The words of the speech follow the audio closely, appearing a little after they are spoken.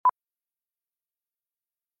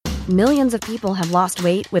Millions of people have lost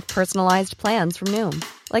weight with personalized plans from Noom.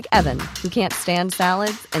 Like Evan, who can't stand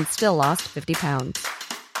salads and still lost 50 pounds.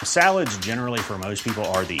 Salads generally for most people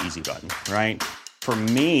are the easy button, right? For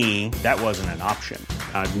me, that wasn't an option.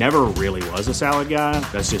 I never really was a salad guy.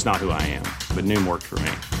 That's just not who I am. But Noom worked for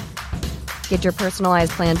me. Get your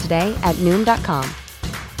personalized plan today at Noom.com.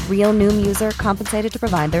 Real Noom user compensated to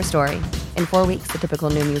provide their story. In 4 weeks, the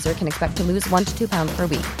typical Noom user can expect to lose 1 to 2 pounds per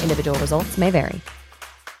week. Individual results may vary.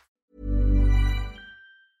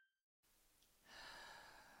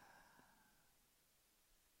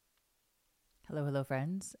 Hello,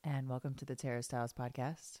 friends, and welcome to the Tarot Styles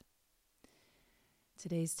Podcast.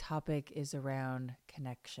 Today's topic is around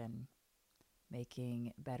connection,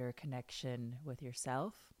 making better connection with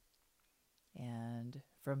yourself. And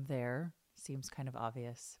from there, seems kind of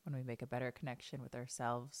obvious when we make a better connection with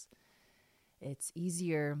ourselves. It's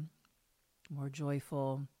easier, more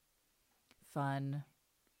joyful, fun,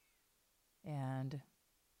 and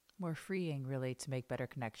more freeing, really, to make better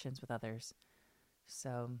connections with others.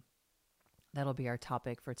 So that'll be our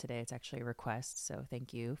topic for today. It's actually a request, so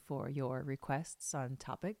thank you for your requests on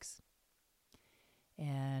topics.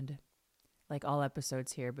 And like all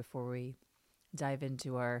episodes here, before we dive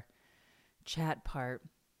into our chat part,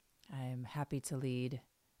 I'm happy to lead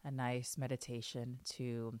a nice meditation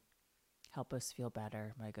to help us feel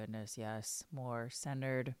better. My goodness, yes, more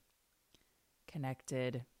centered,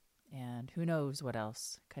 connected, and who knows what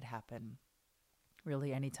else could happen.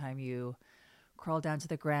 Really, anytime you crawl down to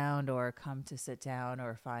the ground or come to sit down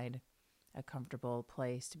or find a comfortable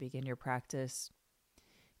place to begin your practice,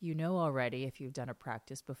 you know already, if you've done a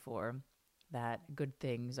practice before, that good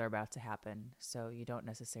things are about to happen. So you don't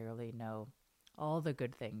necessarily know all the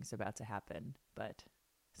good things about to happen, but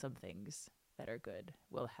some things that are good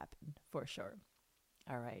will happen for sure.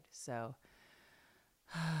 All right, so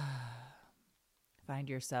find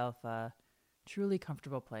yourself a truly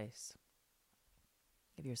comfortable place.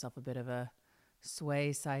 Give yourself a bit of a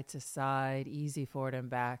sway side to side, easy forward and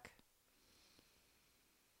back.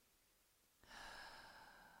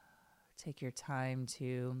 Take your time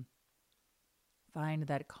to find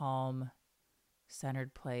that calm,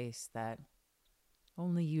 centered place that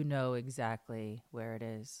only you know exactly where it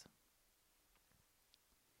is.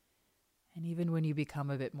 And even when you become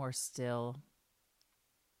a bit more still,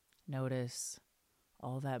 notice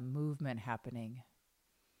all that movement happening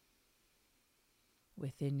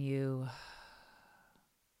within you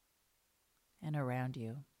and around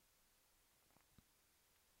you.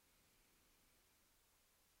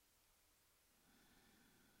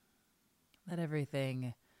 Let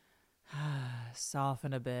everything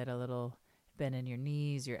soften a bit, a little bend in your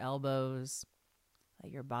knees, your elbows.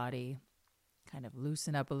 Let your body kind of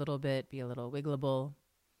loosen up a little bit, be a little wiggleable.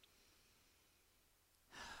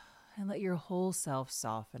 And let your whole self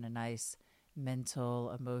soften, a nice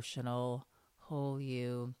mental, emotional, whole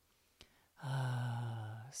you,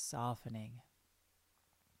 softening.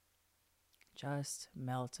 Just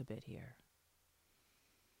melt a bit here.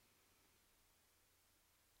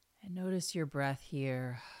 And notice your breath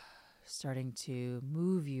here starting to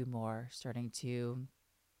move you more, starting to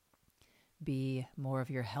be more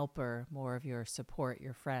of your helper, more of your support,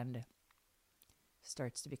 your friend.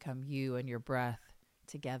 Starts to become you and your breath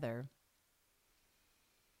together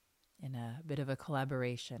in a bit of a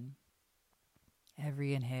collaboration.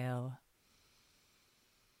 Every inhale,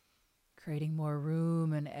 creating more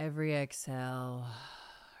room, and every exhale,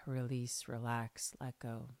 release, relax, let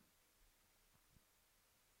go.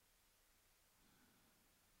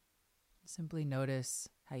 Simply notice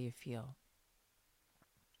how you feel.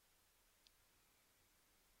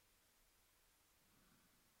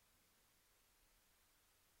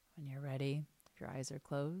 When you're ready, if your eyes are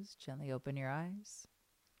closed, gently open your eyes.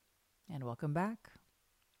 And welcome back.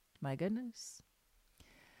 My goodness.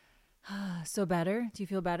 So better? Do you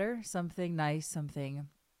feel better? Something nice, something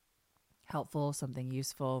helpful, something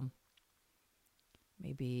useful.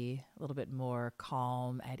 Maybe a little bit more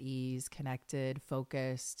calm, at ease, connected,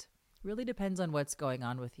 focused. Really depends on what's going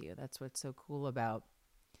on with you. That's what's so cool about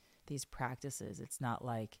these practices. It's not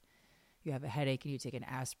like you have a headache and you take an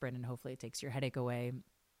aspirin and hopefully it takes your headache away.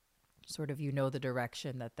 Sort of, you know, the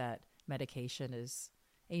direction that medication is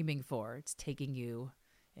aiming for. It's taking you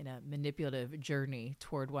in a manipulative journey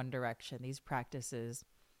toward one direction. These practices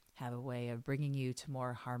have a way of bringing you to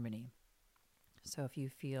more harmony. So if you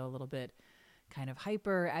feel a little bit kind of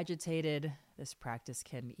hyper agitated, this practice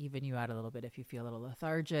can even you out a little bit. If you feel a little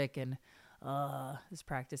lethargic, and this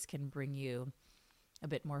practice can bring you a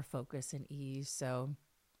bit more focus and ease. So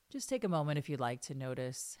just take a moment if you'd like to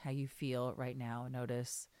notice how you feel right now.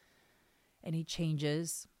 Notice any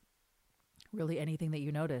changes Really anything that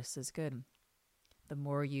you notice is good. The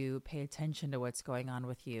more you pay attention to what's going on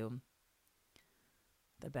with you,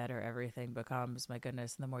 the better everything becomes. My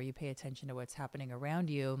goodness. And the more you pay attention to what's happening around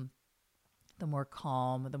you, the more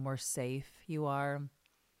calm, the more safe you are,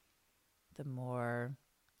 the more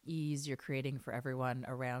ease you're creating for everyone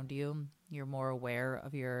around you. You're more aware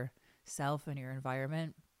of yourself and your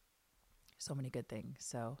environment. So many good things.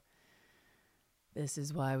 So this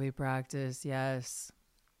is why we practice. Yes.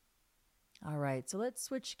 All right. So let's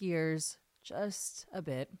switch gears just a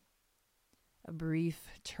bit. A brief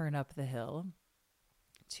turn up the hill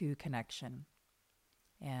to connection.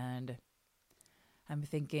 And I'm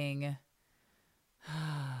thinking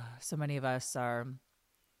so many of us are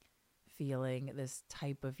feeling this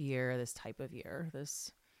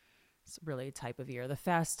really type of year, the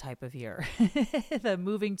fast type of year, the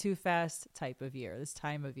moving too fast type of year, this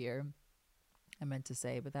time of year, I meant to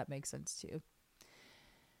say, but that makes sense too.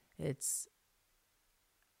 It's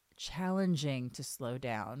challenging to slow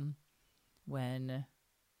down when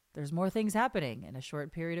there's more things happening in a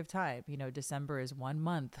short period of time. December is 1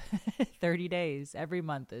 month, 30 days. Every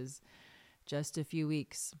month is just a few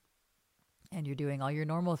weeks. And you're doing all your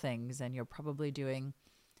normal things, and you're probably doing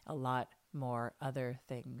a lot more other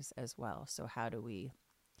things as well. So how do we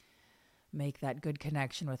make that good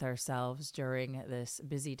connection with ourselves during this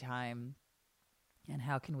busy time? And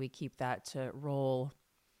how can we keep that to roll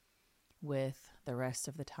with the rest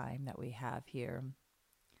of the time that we have here,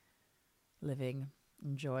 living,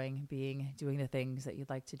 enjoying, being, doing the things that you'd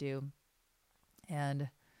like to do? And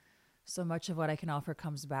so much of what I can offer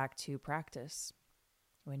comes back to practice.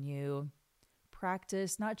 When you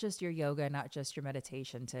practice not just your yoga, not just your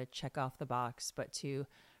meditation to check off the box, but to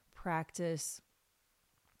practice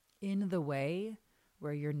in the way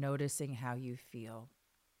where you're noticing how you feel.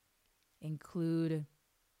 Include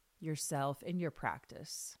yourself in your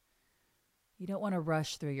practice. You don't want to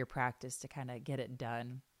rush through your practice to kind of get it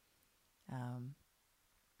done.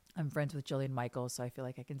 I'm friends with Jillian Michaels, so I feel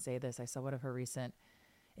like I can say this. I saw one of her recent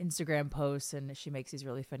Instagram posts, and she makes these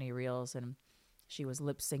really funny reels, and she was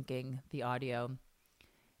lip syncing the audio,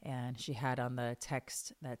 and she had on the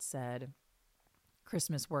text that said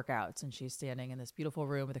Christmas workouts, and she's standing in this beautiful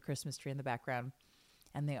room with a Christmas tree in the background,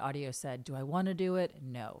 and the audio said, do I want to do it?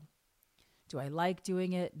 No. Do I like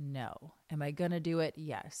doing it? No. Am I going to do it?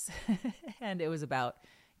 Yes. And it was about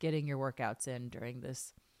getting your workouts in during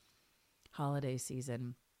this holiday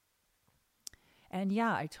season. And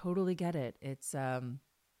yeah, I totally get it. It's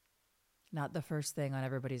not the first thing on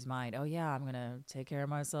everybody's mind. Oh yeah, I'm going to take care of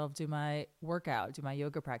myself, do my workout, do my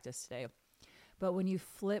yoga practice today. But when you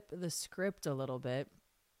flip the script a little bit,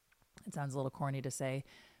 it sounds a little corny to say,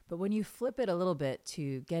 but when you flip it a little bit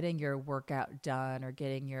to getting your workout done or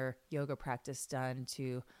getting your yoga practice done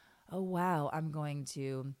to, oh wow, I'm going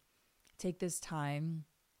to take this time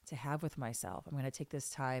to have with myself. I'm going to take this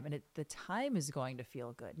time, and the time is going to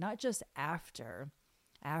feel good, not just after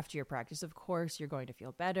your practice. Of course, you're going to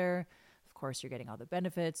feel better. Of course, you're getting all the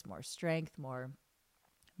benefits, more strength, more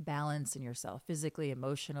balance in yourself physically,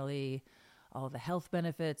 emotionally, all the health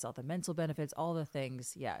benefits, all the mental benefits, all the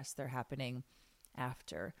things. Yes, they're happening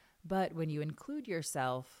after. But when you include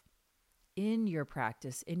yourself in your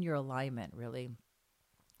practice, in your alignment, really,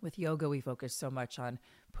 with yoga, we focus so much on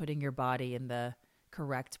putting your body in the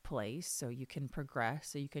correct place so you can progress,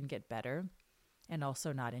 so you can get better, and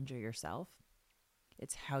also not injure yourself.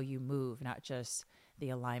 It's how you move, not just the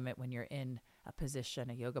alignment when you're in a position,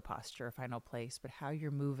 a yoga posture, a final place, but how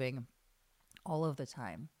you're moving all of the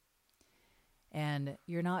time. And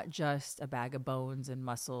you're not just a bag of bones and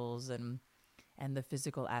muscles and the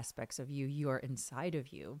physical aspects of you. You are inside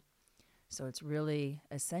of you. So it's really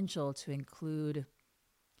essential to include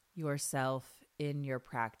yourself in your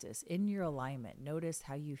practice, in your alignment. Notice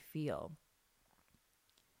how you feel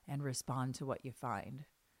and respond to what you find.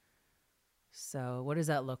 So what does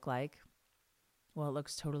that look like? Well, it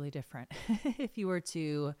looks totally different. If you were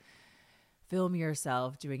to film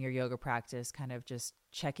yourself doing your yoga practice, kind of just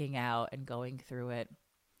checking out and going through it,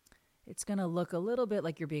 it's going to look a little bit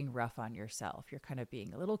like you're being rough on yourself. You're kind of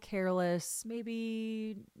being a little careless,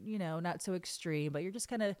 maybe, not so extreme, but you're just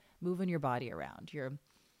kind of moving your body around. You're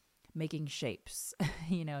making shapes,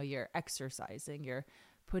 you're exercising, you're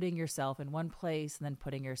putting yourself in one place and then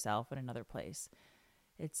putting yourself in another place.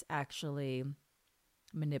 It's actually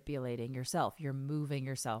manipulating yourself. You're moving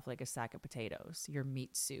yourself like a sack of potatoes, your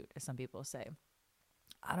meat suit, as some people say.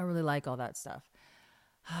 I don't really like all that stuff.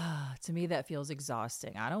 To me, that feels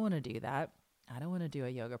exhausting. I don't want to do that. I don't want to do a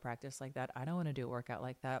yoga practice like that. I don't want to do a workout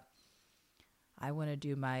like that. I want to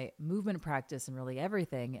do my movement practice and really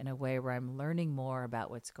everything in a way where I'm learning more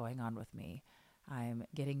about what's going on with me. I'm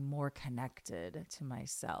getting more connected to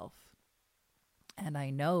myself. And I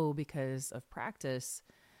know because of practice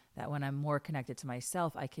that when I'm more connected to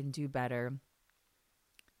myself, I can do better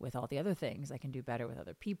with all the other things. I can do better with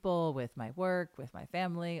other people, with my work, with my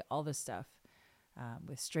family, all this stuff.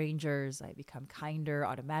 With strangers, I become kinder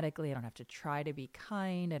automatically. I don't have to try to be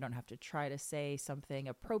kind. I don't have to try to say something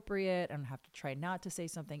appropriate. I don't have to try not to say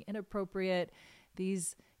something inappropriate.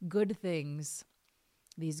 These good things,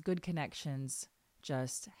 these good connections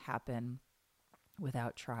just happen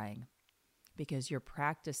without trying, because you're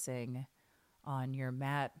practicing on your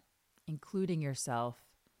mat, including yourself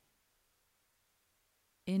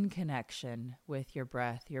in connection with your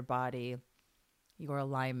breath, your body, your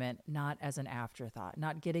alignment, not as an afterthought,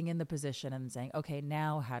 not getting in the position and saying, okay,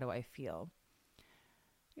 now how do I feel?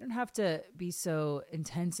 You don't have to be so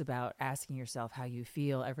intense about asking yourself how you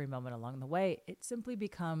feel every moment along the way. It simply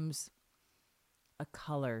becomes a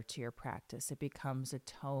color to your practice. It becomes a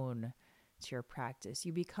tone to your practice.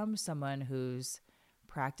 You become someone who's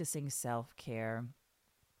practicing self-care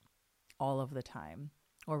all of the time,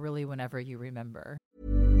 or really whenever you remember.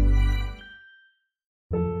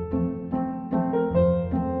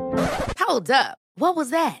 Hold up. What was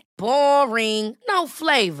that? Boring. No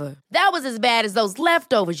flavor. That was as bad as those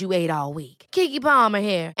leftovers you ate all week. Keke Palmer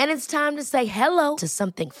here. And it's time to say hello to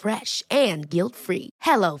something fresh and guilt-free.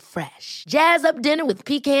 Hello Fresh. Jazz up dinner with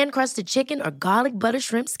pecan-crusted chicken or garlic butter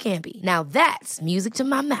shrimp scampi. Now that's music to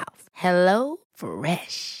my mouth. Hello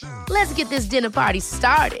Fresh. Let's get this dinner party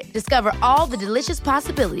started. Discover all the delicious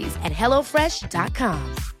possibilities at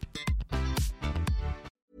HelloFresh.com.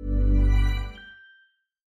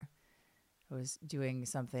 I was doing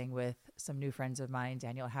something with some new friends of mine,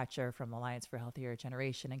 Daniel Hatcher from Alliance for Healthier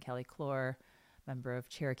Generation and Kelly Clore, member of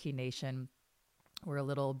Cherokee Nation. We're a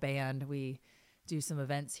little band. We do some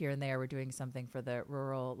events here and there. We're doing something for the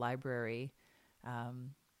rural library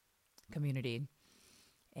community.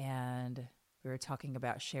 And we were talking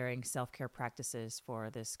about sharing self-care practices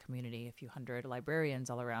for this community, a few hundred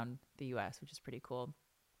librarians all around the U.S., which is pretty cool.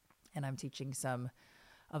 And I'm teaching some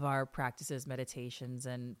of our practices, meditations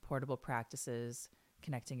and portable practices,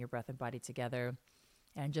 connecting your breath and body together.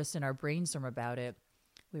 And just in our brainstorm about it,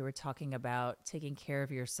 we were talking about taking care of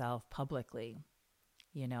yourself publicly,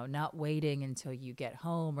 not waiting until you get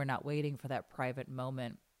home, or not waiting for that private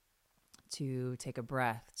moment to take a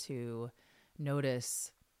breath, to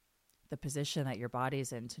notice the position that your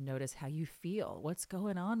body's in, to notice how you feel, what's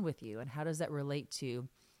going on with you, and how does that relate to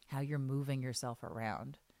how you're moving yourself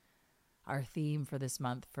around. Our theme for this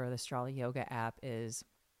month for the Strala Yoga app it's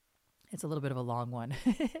a little bit of a long one,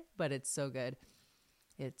 but it's so good.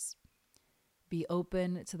 It's be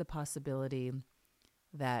open to the possibility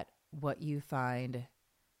that what you find,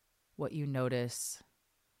 what you notice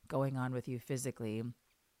going on with you physically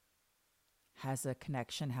has a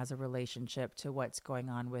connection, has a relationship to what's going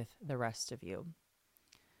on with the rest of you.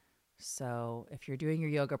 So if you're doing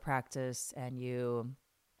your yoga practice and you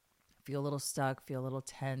feel a little stuck, feel a little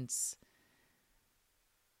tense,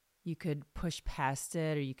 you could push past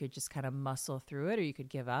it, or you could just kind of muscle through it, or you could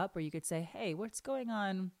give up, or you could say, hey, what's going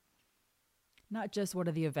on? Not just what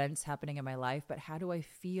are the events happening in my life, but how do I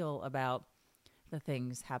feel about the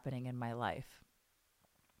things happening in my life?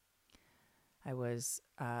 I was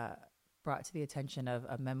brought to the attention of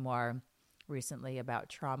a memoir recently about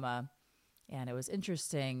trauma, and it was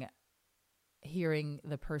interesting hearing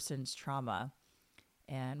the person's trauma.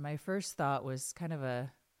 And my first thought was kind of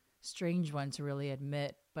a strange one to really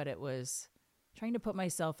admit, but it was trying to put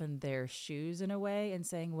myself in their shoes in a way and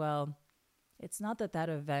saying, well, it's not that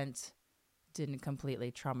event didn't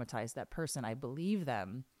completely traumatize that person. I believe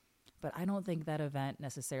them, but I don't think that event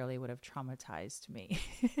necessarily would have traumatized me.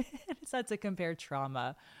 It's not to compare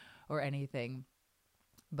trauma or anything,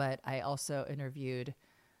 but I also interviewed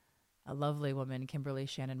a lovely woman, Kimberly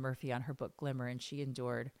Shannon Murphy, on her book Glimmer, and she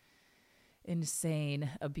endured insane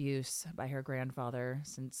abuse by her grandfather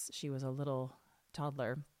since she was a little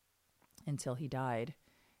toddler until he died.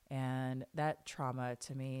 And that trauma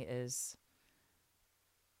to me is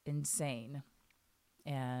insane.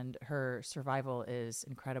 And her survival is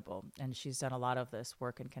incredible. And she's done a lot of this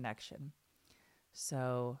work in connection.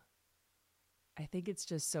 So I think it's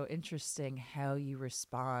just so interesting how you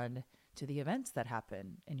respond to the events that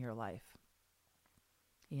happen in your life.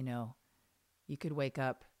 You could wake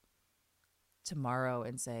up tomorrow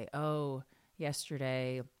and say, oh,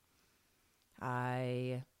 yesterday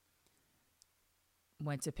I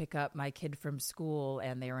went to pick up my kid from school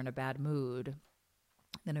and they were in a bad mood.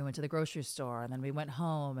 Then we went to the grocery store, and then we went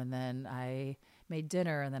home, and then I made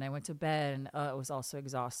dinner, and then I went to bed, and it was also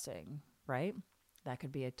exhausting, right? That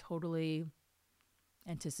could be a totally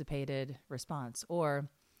anticipated response. Or,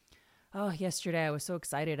 oh, yesterday I was so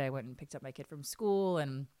excited. I went and picked up my kid from school,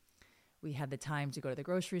 and we had the time to go to the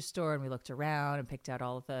grocery store, and we looked around and picked out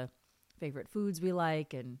all of the favorite foods we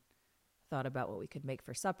like and thought about what we could make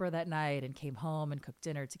for supper that night, and came home and cooked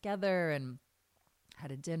dinner together and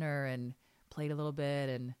had a dinner and played a little bit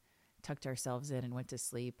and tucked ourselves in and went to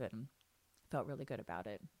sleep and felt really good about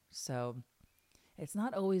it. So it's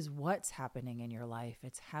not always what's happening in your life.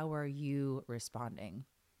 It's how are you responding?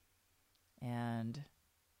 And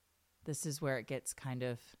this is where it gets kind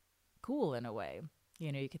of cool in a way.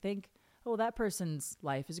 You know, you could think, oh, that person's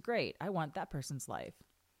life is great. I want that person's life.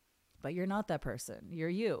 But you're not that person. You're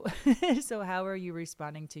you. So how are you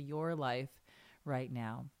responding to your life right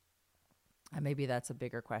now? And maybe that's a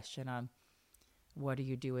bigger question on what are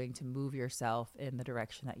you doing to move yourself in the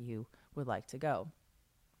direction that you would like to go?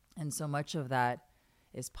 And so much of that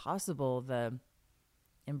is possible, the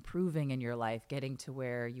improving in your life, getting to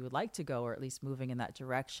where you would like to go, or at least moving in that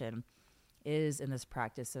direction, is in this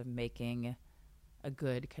practice of making a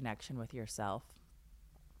good connection with yourself.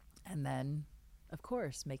 And then, of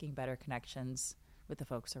course, making better connections with the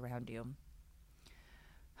folks around you.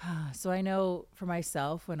 So I know for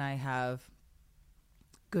myself, when I have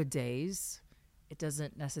good days, it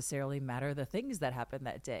doesn't necessarily matter the things that happen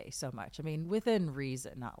that day so much. I mean, within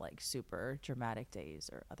reason, not like super dramatic days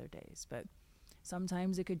or other days, but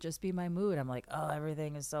sometimes it could just be my mood. I'm like, oh,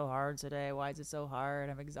 everything is so hard today. Why is it so hard?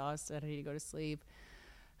 I'm exhausted. I need to go to sleep.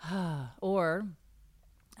 Or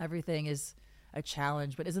everything is a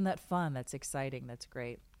challenge, but isn't that fun? That's exciting. That's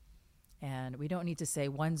great. And we don't need to say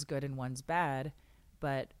one's good and one's bad.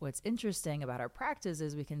 But what's interesting about our practice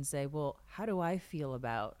is we can say, well, how do I feel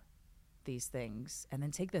about these things? And then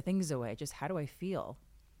take the things away. Just how do I feel?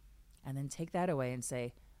 And then take that away and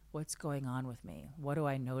say, what's going on with me? What do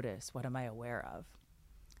I notice? What am I aware of?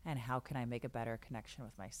 And how can I make a better connection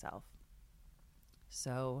with myself?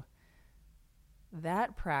 So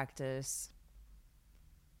that practice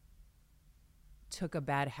took a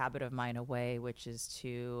bad habit of mine away, which is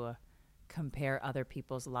to compare other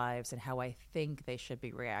people's lives and how I think they should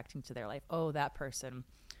be reacting to their life. Oh, that person,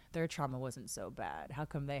 their trauma wasn't so bad. How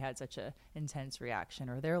come they had such an intense reaction?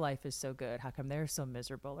 Or their life is so good. How come they're so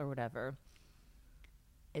miserable, or whatever?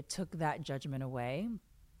 It took that judgment away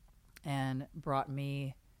and brought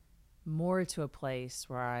me more to a place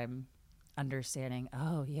where I'm understanding,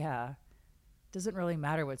 oh yeah, it doesn't really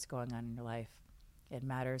matter what's going on in your life. It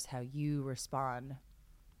matters how you respond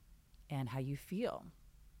and how you feel.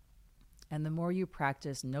 And the more you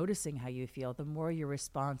practice noticing how you feel, the more your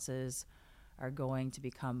responses are going to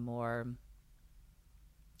become more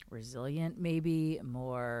resilient, maybe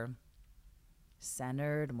more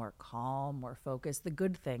centered, more calm, more focused, the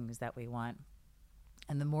good things that we want.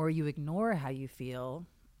 And the more you ignore how you feel,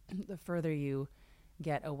 the further you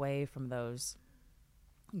get away from those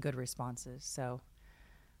good responses. So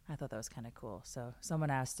I thought that was kind of cool. So someone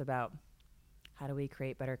asked about how do we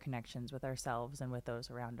create better connections with ourselves and with those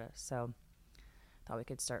around us. So I thought we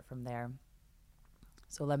could start from there.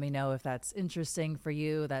 So let me know if that's interesting for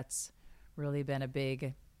you. That's really been a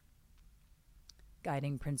big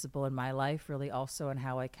guiding principle in my life, really also in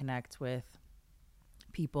how I connect with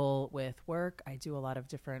people with work. I do a lot of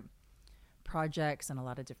different projects in a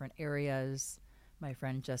lot of different areas. My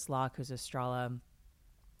friend Jess Locke, who's a Strala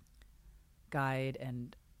guide,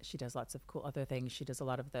 and she does lots of cool other things. She does a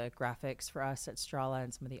lot of the graphics for us at Strala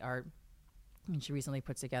and some of the art. And she recently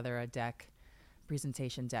put together a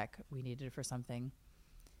presentation deck we needed for something.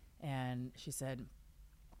 And she said,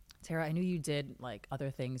 Tara, I knew you did like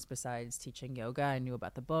other things besides teaching yoga. I knew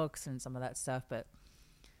about the books and some of that stuff, but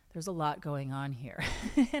there's a lot going on here.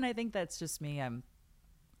 And I think that's just me. I'm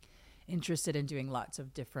interested in doing lots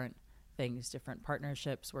of different things, different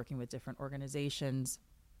partnerships, working with different organizations.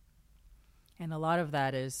 And a lot of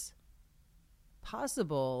that is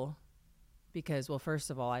possible because, well,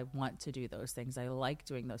 first of all, I want to do those things. I like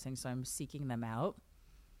doing those things, so I'm seeking them out.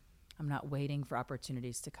 I'm not waiting for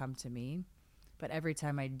opportunities to come to me. But every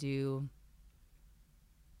time I do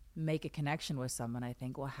make a connection with someone, I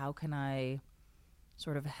think, well, how can I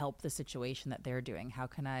sort of help the situation that they're doing? How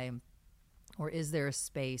can I, or is there a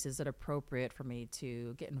space? Is it appropriate for me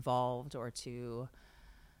to get involved or to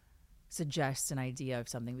suggest an idea of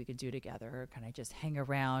something we could do together? Or can I just hang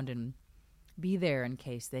around and be there in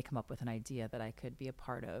case they come up with an idea that I could be a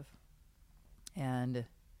part of? And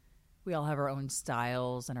we all have our own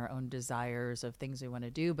styles and our own desires of things we want to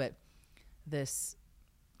do, but this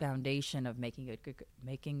foundation of making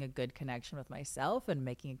a good connection with myself and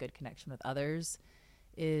making a good connection with others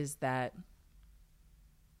is that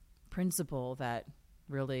principle that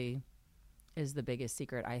really is the biggest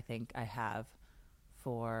secret I think I have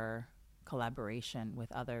for collaboration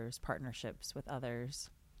with others, partnerships with others,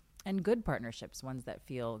 and good partnerships, ones that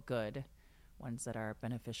feel good, ones that are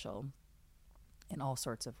beneficial in all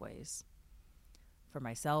sorts of ways. For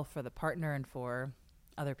myself, for the partner, and for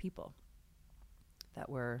other people that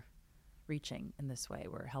we're reaching in this way.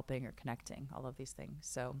 We're helping or connecting, all of these things.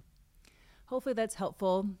 So hopefully that's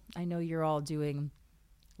helpful. I know you're all doing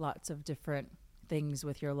lots of different things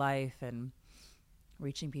with your life and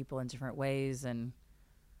reaching people in different ways. And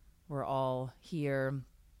we're all here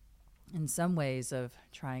in some ways of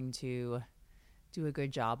trying to do a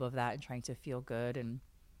good job of that and trying to feel good and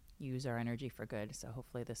use our energy for good. So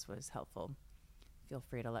hopefully this was helpful. Feel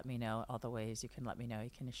free to let me know all the ways you can let me know.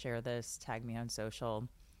 You can share this, tag me on social,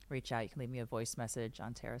 reach out. You can leave me a voice message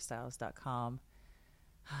on tarastyles.com.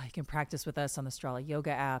 You can practice with us on the Strala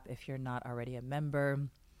Yoga app if you're not already a member.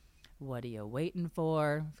 What are you waiting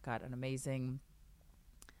for? We've got an amazing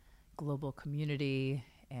global community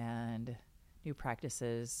and new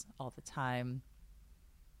practices all the time.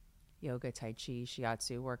 Yoga, Tai Chi,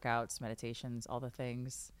 Shiatsu, workouts, meditations, all the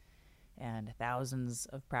things. And thousands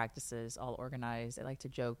of practices all organized. I like to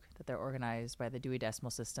joke that they're organized by the Dewey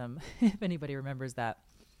Decimal System, if anybody remembers that,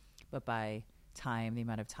 but by time, the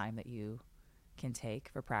amount of time that you can take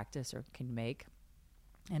for practice or can make,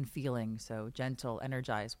 and feeling. So gentle,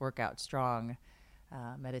 energized, workout, strong,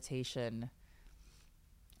 meditation,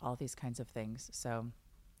 all these kinds of things. So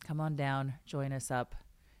come on down, join us up.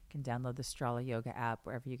 You can download the Strala Yoga app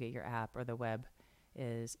wherever you get your app, or the web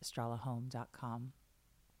is stralahome.com.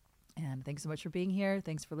 And thanks so much for being here.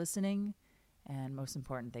 Thanks for listening. And most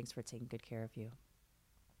important, thanks for taking good care of you.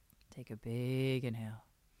 Take a big inhale.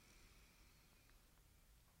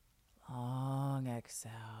 Long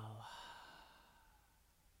exhale.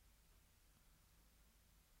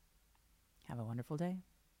 Have a wonderful day.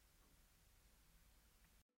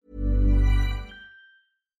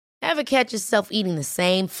 Ever catch yourself eating the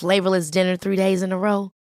same flavorless dinner 3 days in a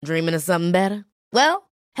row? Dreaming of something better? Well,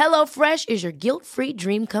 HelloFresh is your guilt-free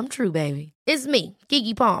dream come true, baby. It's me,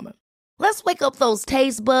 Keke Palmer. Let's wake up those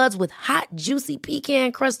taste buds with hot, juicy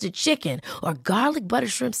pecan-crusted chicken or garlic butter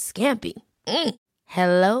shrimp scampi.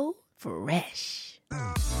 Hello Fresh.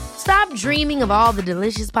 Stop dreaming of all the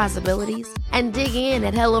delicious possibilities and dig in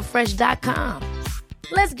at HelloFresh.com.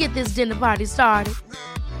 Let's get this dinner party started.